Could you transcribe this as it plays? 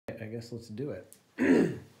guess let's do it.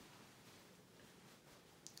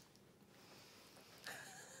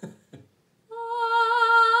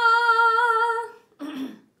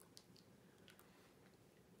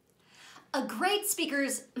 A great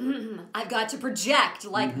speaker's, I've got to project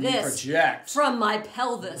like this from my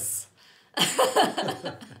pelvis.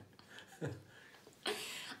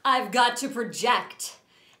 I've got to project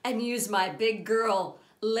and use my big girl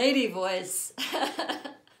lady voice. Not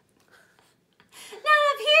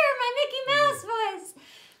up here, my Mickey Mouse voice.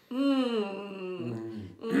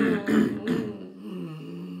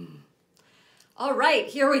 All right,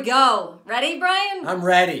 here we go. Ready, Brian? I'm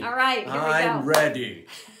ready. All right, here we go. I'm ready.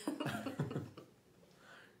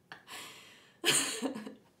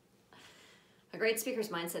 A great speaker's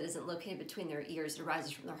mindset isn't located between their ears. It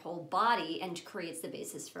arises from their whole body and creates the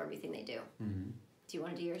basis for everything they do. Do you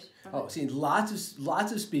want to do yours? Oh, see, lots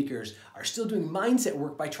of speakers are still doing mindset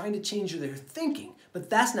work by trying to change their thinking, but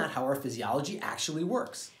that's not how our physiology actually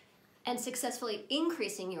works. And successfully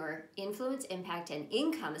increasing your influence, impact, and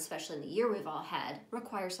income, especially in the year we've all had,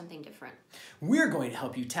 requires something different. We're going to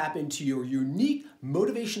help you tap into your unique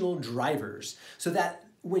motivational drivers so that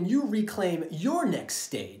when you reclaim your next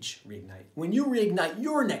stage, when you reignite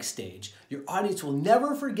your next stage, your audience will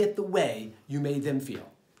never forget the way you made them feel.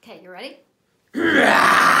 Okay, you ready?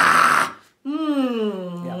 Yeah. Yeah,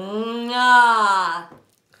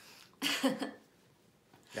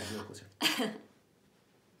 a little closer.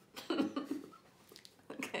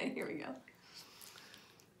 Okay, here we go.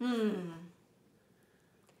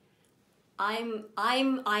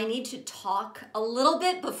 I need to talk a little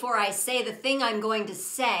bit before I say the thing I'm going to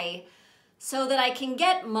say so that I can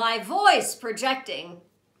get my voice projecting.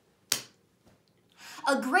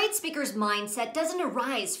 A great speaker's mindset doesn't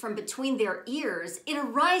arise from between their ears. It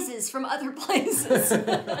arises from other places.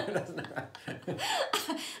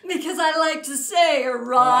 Because I like to say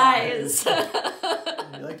arise.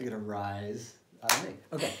 You like to get a rise out of me.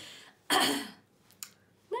 Okay.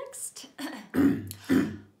 Next.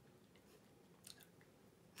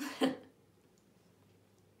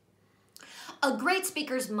 A great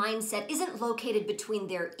speaker's mindset isn't located between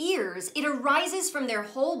their ears. It arises from their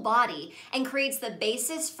whole body and creates the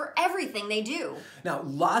basis for everything they do. Now,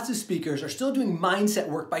 lots of speakers are still doing mindset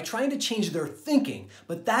work by trying to change their thinking,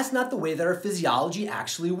 but that's not the way that our physiology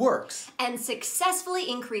actually works. And successfully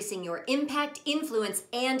increasing your impact, influence,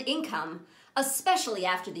 and income, especially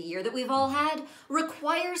after the year that we've all had,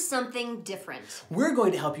 requires something different. We're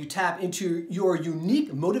going to help you tap into your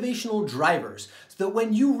unique motivational drivers so that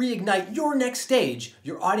when you reignite your next stage,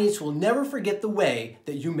 your audience will never forget the way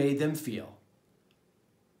that you made them feel.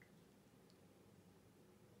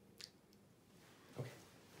 Okay,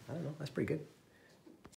 I don't know, that's pretty good.